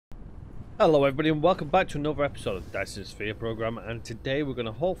Hello everybody and welcome back to another episode of Dyson Sphere Program, and today we're going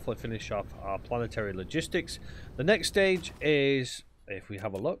to hopefully finish off our planetary logistics. The next stage is, if we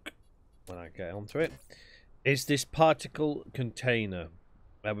have a look, when I get onto it, is this particle container.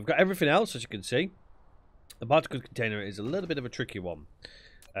 We've got everything else, as you can see. The particle container is a little bit of a tricky one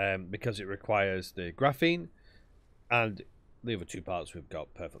because it requires the graphene, and the other two parts we've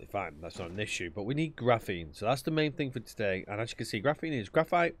got perfectly fine. That's not an issue, but we need graphene, so that's the main thing for today. And as you can see, graphene is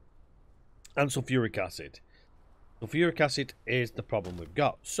graphite and sulphuric acid. Sulphuric acid is the problem we've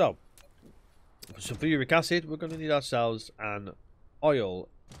got. So, for sulphuric acid, we're going to need ourselves an oil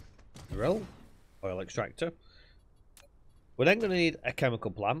drill, oil extractor. We're then going to need a chemical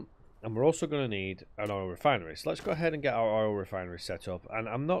plant, and we're also going to need an oil refinery. So let's go ahead and get our oil refinery set up. And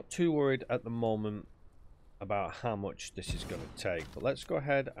I'm not too worried at the moment about how much this is going to take, but let's go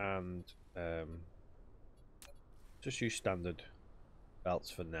ahead and just use standard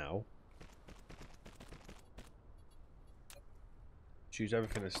belts for now. Choose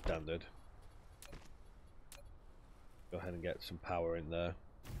everything as standard. Go ahead and get some power in there.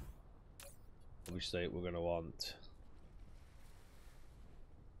 Obviously we're going to want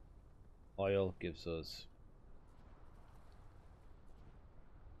oil. Gives us,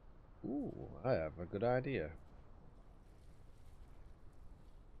 ooh, I have a good idea.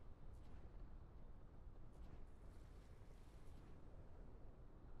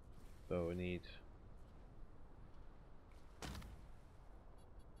 So we need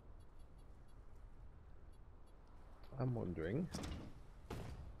I'm wondering.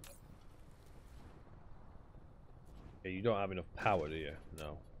 Okay, you don't have enough power, do you?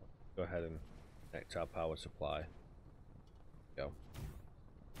 No. Go ahead and connect our power supply. Go.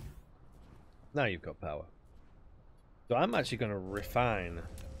 Now you've got power. So I'm actually going to refine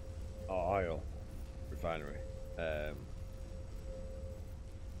our oil refinery. I'm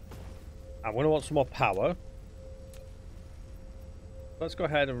going to want some more power. Let's go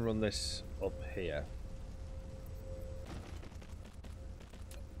ahead and run this up here.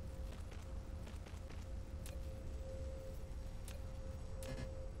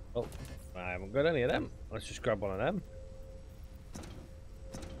 Oh, I haven't got any of them. Let's just grab one of them.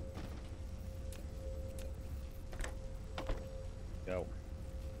 Go.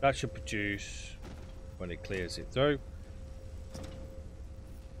 That should produce when it clears it through.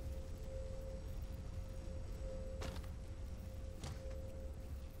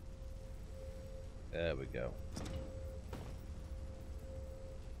 There we go.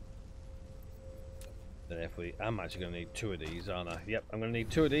 Then if we, I'm actually going to need two of these, aren't I? Yep, I'm going to need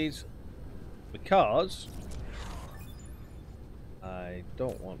two of these because I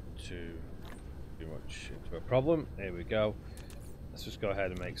don't want to do much into a problem. Here we go. Let's just go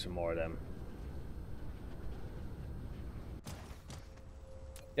ahead and make some more of them.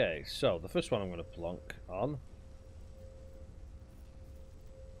 Okay, so the first one I'm going to plonk on.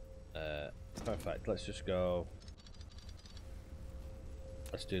 Perfect. Let's just go.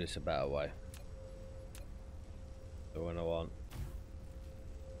 Let's do this a better way. So when I want,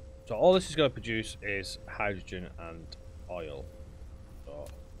 so all this is going to produce is hydrogen and oil. So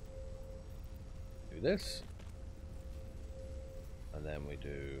do this, and then we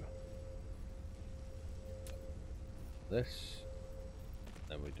do this,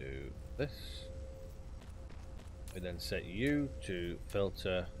 then we do this. We then set you to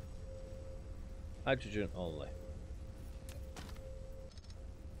filter hydrogen only.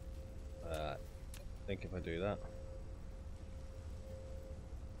 I think if I do that.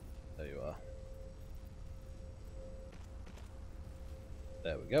 There you are.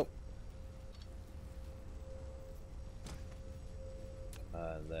 There we go.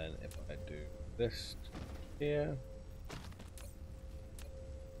 And then if I do this here.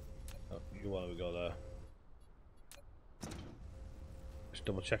 Oh, you want to go there. Just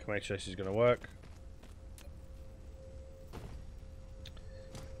double check, make sure this is going to work.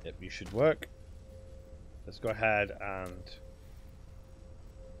 Yep, you should work. Let's go ahead and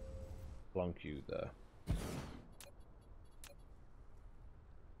plonk you there. There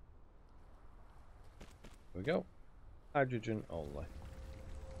we go. Hydrogen only.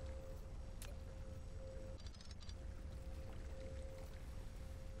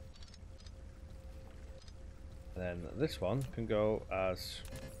 And then this one can go as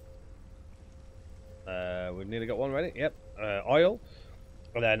we've nearly got one ready. Yep, oil.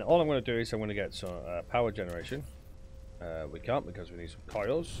 And then all I'm going to do is I'm going to get some power generation. We can't because we need some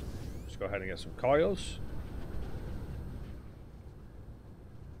coils. Let's go ahead and get some coils.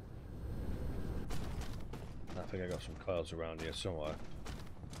 I think I got some coils around here somewhere.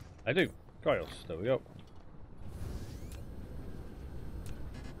 I do. Coils. There we go.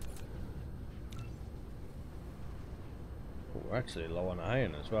 We're actually low on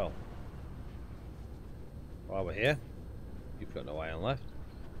iron as well. While we're here, you've got no iron left.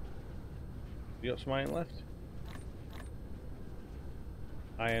 You got some iron left?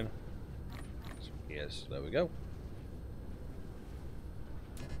 Iron. Yes, there we go.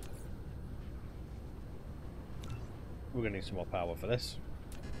 We're gonna need some more power for this.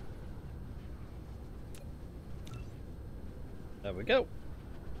 There we go.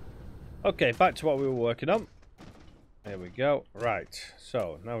 Okay, back to what we were working on. There we go. Right,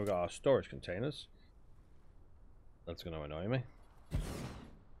 so now we've got our storage containers. That's going to annoy me,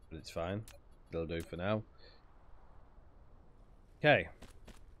 but it's fine. It'll do for now. Okay.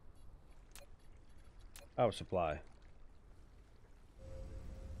 Power supply.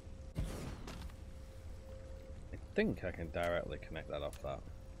 I think I can directly connect that off that.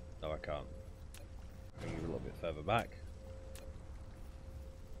 No, I can't. Bring you a little bit further back.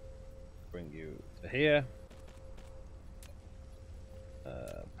 Bring you to here.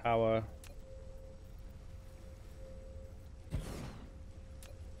 Power.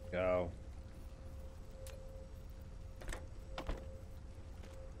 Go.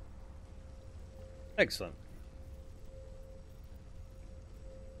 Excellent.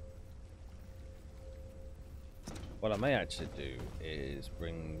 What I may actually do is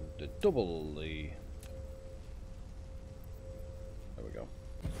bring the double the... There we go.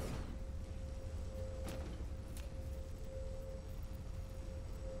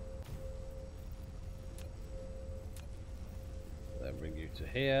 Then bring you to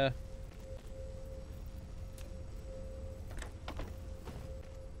here.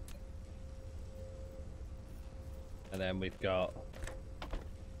 And then we've got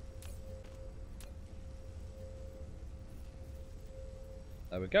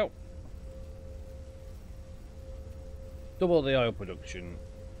there we go. Double the oil production.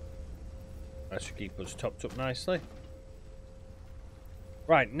 That should keep us topped up nicely.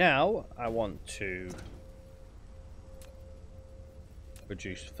 Right, now I want to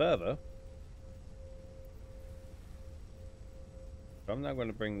produce further. I'm now going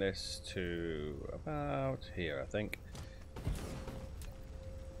to bring this to about here, I think.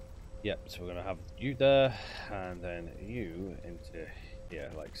 Yep, so we're going to have you there, and then you into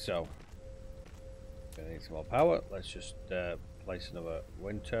here, like so. Going to need some more power. Let's just place another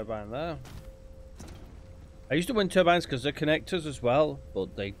wind turbine there. I use the wind turbines because they're connectors as well,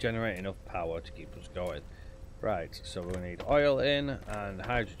 but they generate enough power to keep us going. Right, so we need oil in and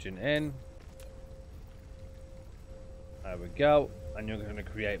hydrogen in. There we go. And you're going to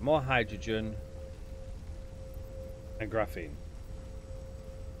create more hydrogen and graphene.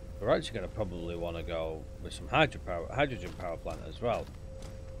 We're actually going to probably want to go with some hydrogen power plant as well.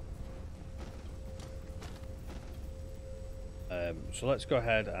 So let's go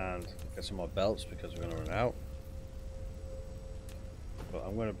ahead and get some more belts because we're going to run out. But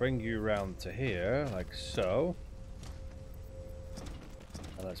I'm going to bring you around to here, like so.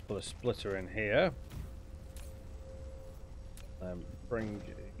 And let's put a splitter in here. And bring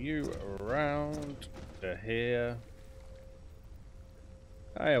you around to here.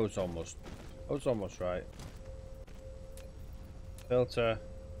 I was almost right. Filter,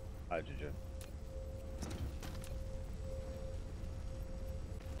 hydrogen.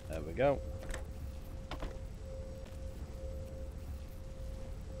 There we go.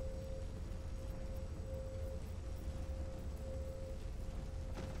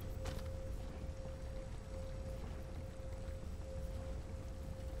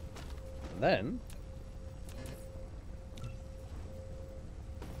 And then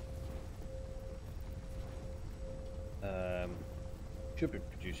should be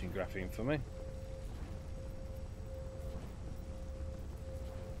producing graphene for me.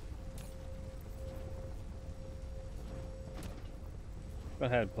 Go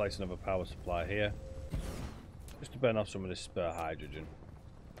ahead and place another power supply here, just to burn off some of this spare hydrogen.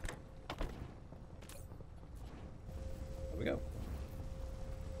 There we go.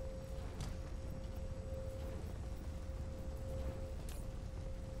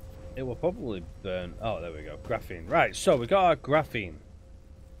 It will probably burn. Oh, there we go. Graphene. Right, so we got our graphene.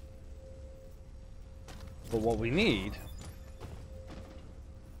 But what we need...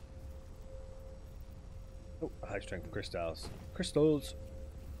 Oh, high strength crystals. Crystals.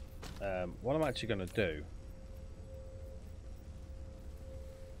 What I'm actually going to do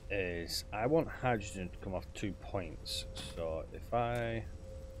is I want hydrogen to come off 2 points. So if I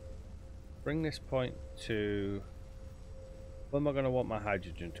bring this point to... Where am I going to want my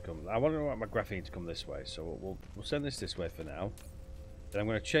hydrogen to come? I want my graphene to come this way, so we'll send this way for now. Then I'm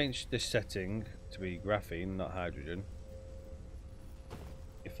going to change this setting to be graphene, not hydrogen.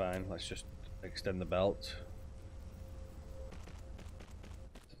 Okay, fine, let's just extend the belt.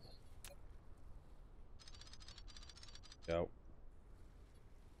 Go.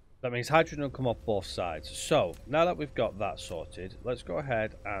 That means hydrogen will come off both sides. So, now that we've got that sorted, let's go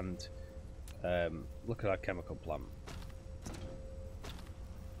ahead and look at our chemical plant.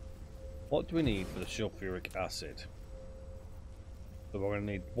 What do we need for the sulfuric acid? So we're going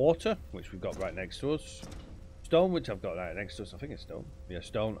to need water, which we've got right next to us. Stone, which I've got right next to us. I think it's stone. Yeah,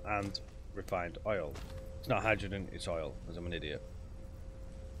 stone and refined oil. It's not hydrogen, it's oil, because I'm an idiot.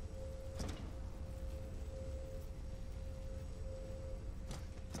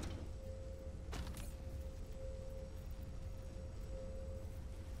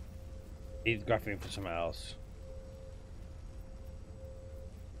 Need graphene for something else.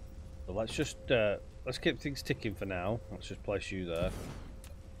 So let's just let's keep things ticking for now. Let's just place you there.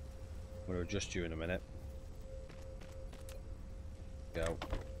 I'm going to adjust you in a minute. Go.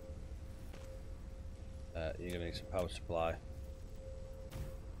 You're going to need some power supply.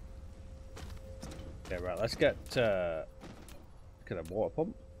 Okay, right. Let's get a water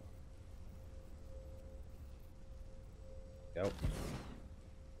pump. Go.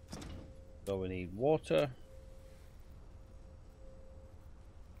 So we need water.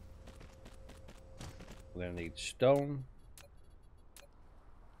 We're going to need stone.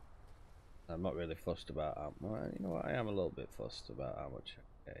 I'm not really fussed about how much. You know what? I am a little bit fussed about how much.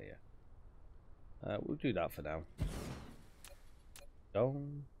 Yeah. We'll do that for now.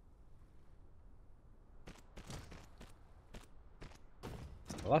 Stone.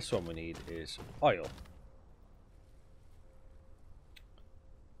 The last one we need is oil.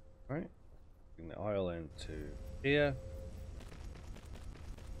 Right. Bring the oil into here.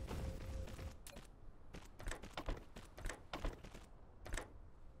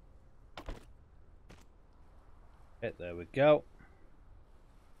 There we go.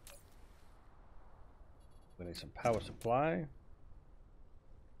 We need some power supply.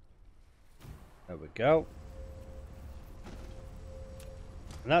 There we go.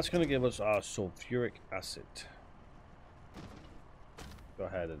 And that's going to give us our sulfuric acid. Go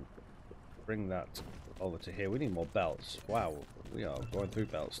ahead and bring that over to here. We need more belts. Wow, we are going through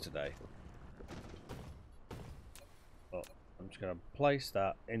belts today. Well, I'm just going to place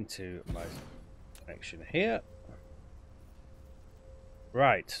that into my connection here.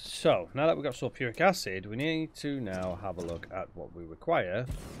 Right, so now that we've got sulfuric acid, we need to now have a look at what we require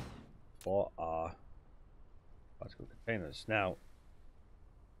for our particle containers. Now,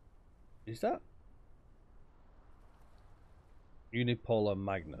 is that unipolar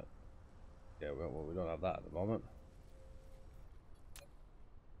magnet? Yeah, well, we don't have that at the moment.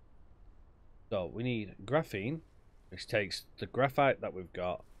 So we need graphene, which takes the graphite that we've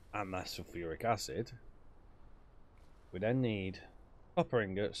got and that sulfuric acid. We then need copper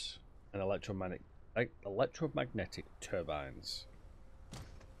ingots and electromagnetic turbines.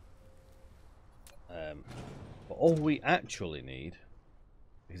 But all we actually need,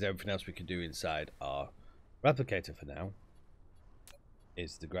 because everything else we can do inside our replicator for now,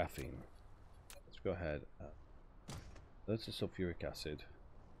 is the graphene. Let's go ahead. There's the sulfuric acid.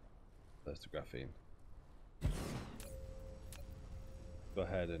 There's the graphene. Go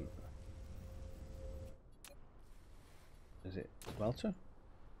ahead and... Is it smelter?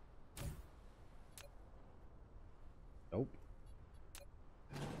 Nope.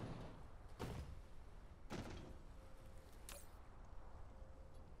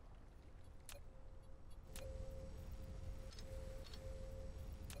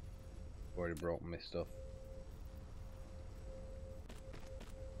 Already brought me stuff.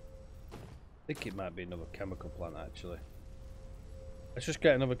 I think it might be another chemical plant actually. Let's just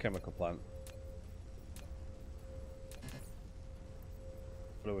get another chemical plant.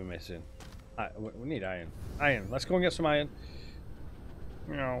 What are we missing? We need iron. Iron. Let's go and get some iron.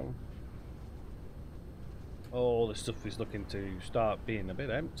 No. Oh, the stuff is looking to start being a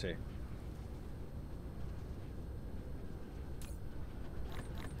bit empty.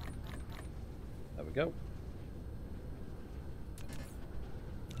 There we go.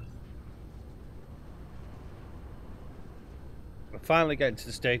 I'm finally getting to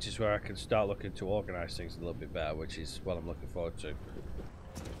the stages where I can start looking to organise things a little bit better, which is what I'm looking forward to.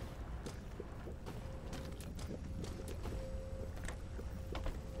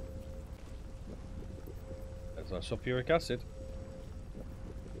 There's our sulfuric acid.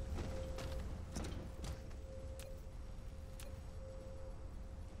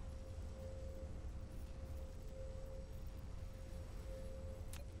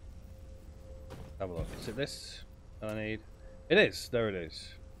 Have a look. Is it this that I need? It is. There it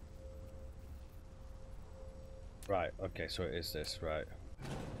is. Right. Okay. So it is this. Right.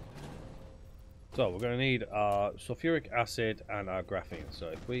 So we're going to need our sulfuric acid and our graphene. So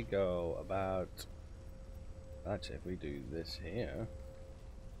if we go about Actually, if we do this here,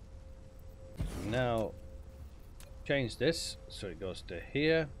 now change this so it goes to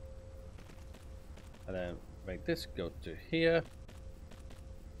here, and then make this go to here,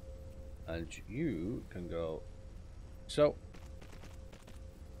 and you can go so.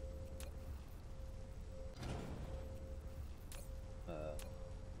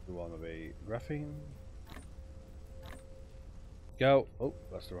 We want to be graphene. Go. Oh,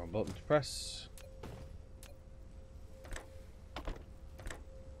 that's the wrong button to press.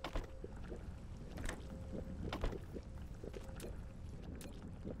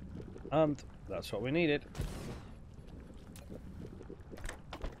 And that's what we needed.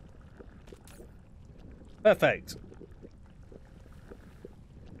 Perfect.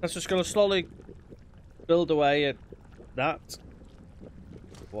 That's just going to slowly build away at that.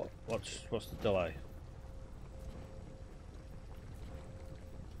 What's the delay?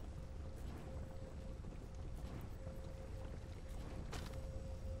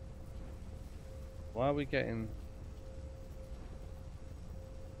 Why are we getting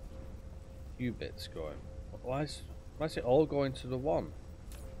qubits going? Why is it all going to the one?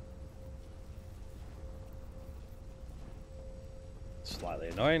 Slightly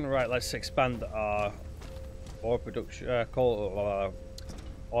annoying. Right, let's expand our oil production,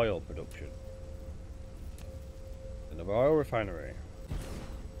 oil production. Another oil refinery.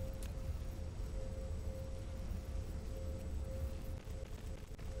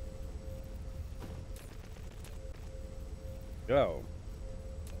 Go.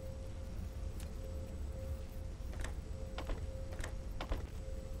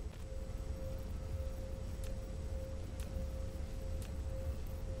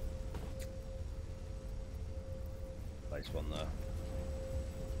 Place one there.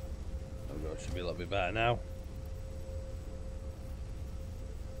 Should be a little bit better now.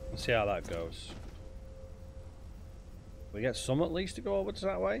 Let's see how that goes. We get some at least to go over to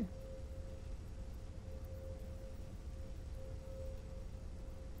that way.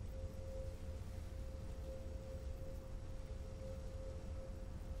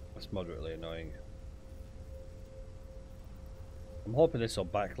 That's moderately annoying. I'm hoping this will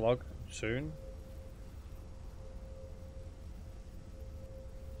backlog soon.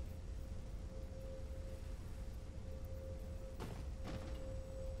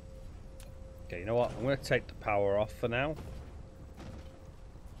 Okay, you know what? I'm going to take the power off for now.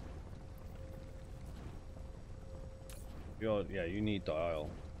 Yeah, you need the oil.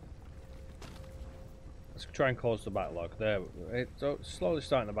 Let's try and close the backlog. There, it's slowly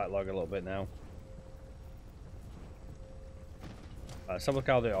starting to backlog a little bit now. Let's have a look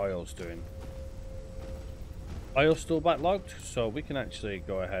how the oil's doing. Oil's still backlogged, so we can actually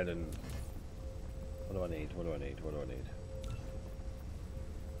go ahead and... What do I need? What do I need? What do I need?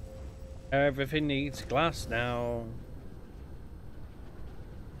 Everything needs glass now.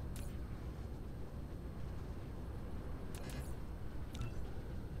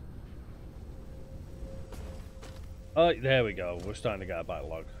 Oh, there we go. We're starting to get a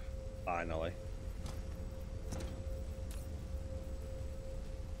backlog. Finally.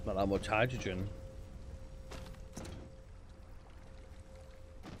 Not that much hydrogen.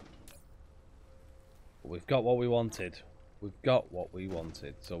 But we've got what we wanted. We've got what we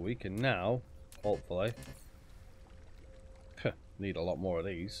wanted. So we can now, hopefully, need a lot more of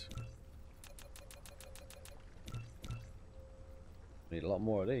these. Need a lot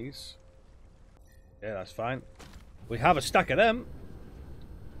more of these. Yeah, that's fine. We have a stack of them.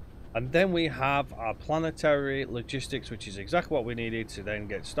 And then we have our planetary logistics, which is exactly what we needed to then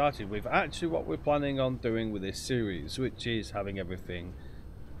get started with actually what we're planning on doing with this series, which is having everything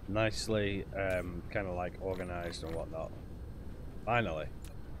nicely kind of like organized and whatnot. Finally.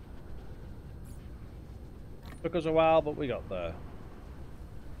 Took us a while, but we got there.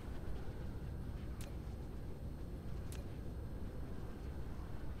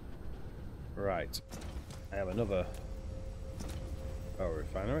 Right. I have another power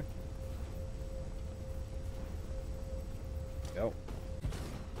refinery. Go.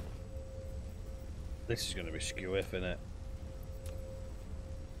 This is going to be skew if, isn't it?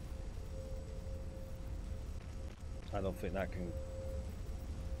 I don't think that can...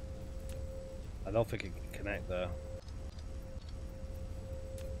 I don't think it can connect there.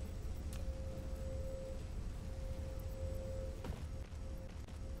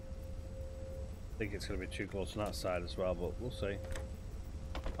 I think it's going to be too close on that side as well, but we'll see.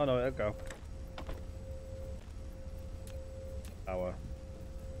 Oh no, it'll go. Power.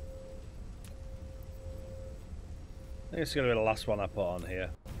 I think it's going to be the last one I put on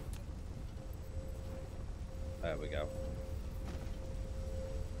here. There we go.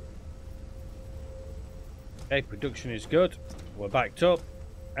 Okay, production is good. We're backed up.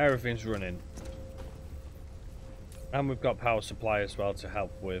 Everything's running. And we've got power supply as well to help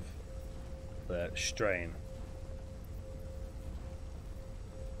with the strain.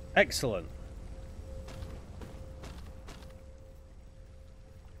 Excellent.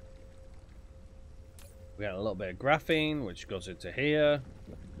 We got a little bit of graphene, which goes into here.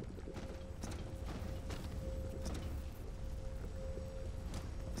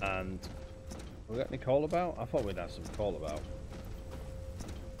 And we got any coal about? I thought we'd have some coal about.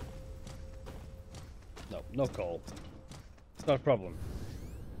 No, no coal. Not a problem.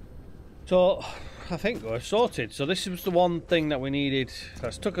 So, I think we're sorted. So this was the one thing that we needed.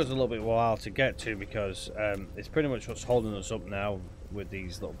 That's took us a little bit of a while to get to because it's pretty much what's holding us up now with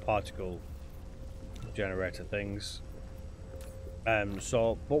these little particle generator things. But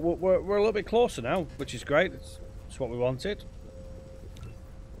we're a little bit closer now, which is great. It's what we wanted.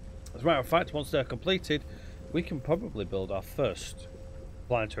 As a matter of fact, once they're completed, we can probably build our first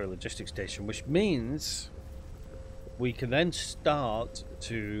planetary logistics station, which means we can then start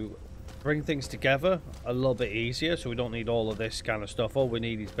to bring things together a little bit easier, so we don't need all of this kind of stuff. All we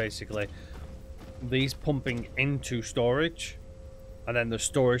need is basically these pumping into storage, and then the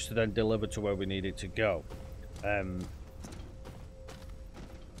storage to then deliver to where we need it to go.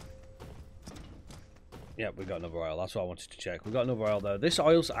 Yeah, we got another oil. That's what I wanted to check. We got another oil there. This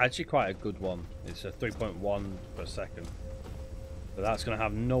oil's actually quite a good one. It's a 3.1 per second. But that's going to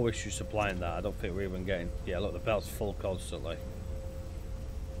have no issue supplying that. I don't think we're even getting... Yeah, look, the belt's full constantly.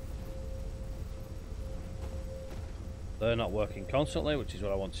 They're not working constantly, which is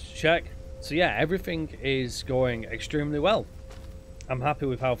what I wanted to check. So yeah, everything is going extremely well. I'm happy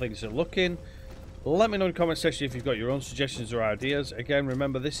with how things are looking. Let me know in the comment section if you've got your own suggestions or ideas. Again,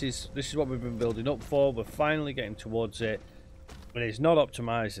 remember, this is what we've been building up for. We're finally getting towards it. It is not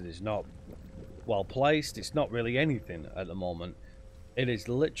optimized. It is not well placed. It's not really anything at the moment. It is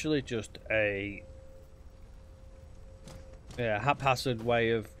literally just a haphazard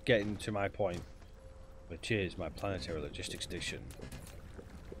way of getting to my point, which is my planetary logistics station,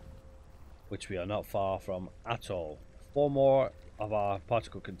 which we are not far from at all. 4 more of our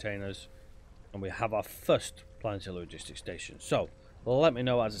particle containers, and we have our first planetary logistics station. So let me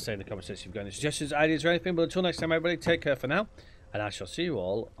know, as I say, in the comment section if you've got any suggestions, ideas, or anything. But until next time, everybody, take care for now, and I shall see you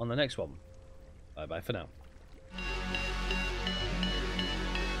all on the next one. Bye bye for now.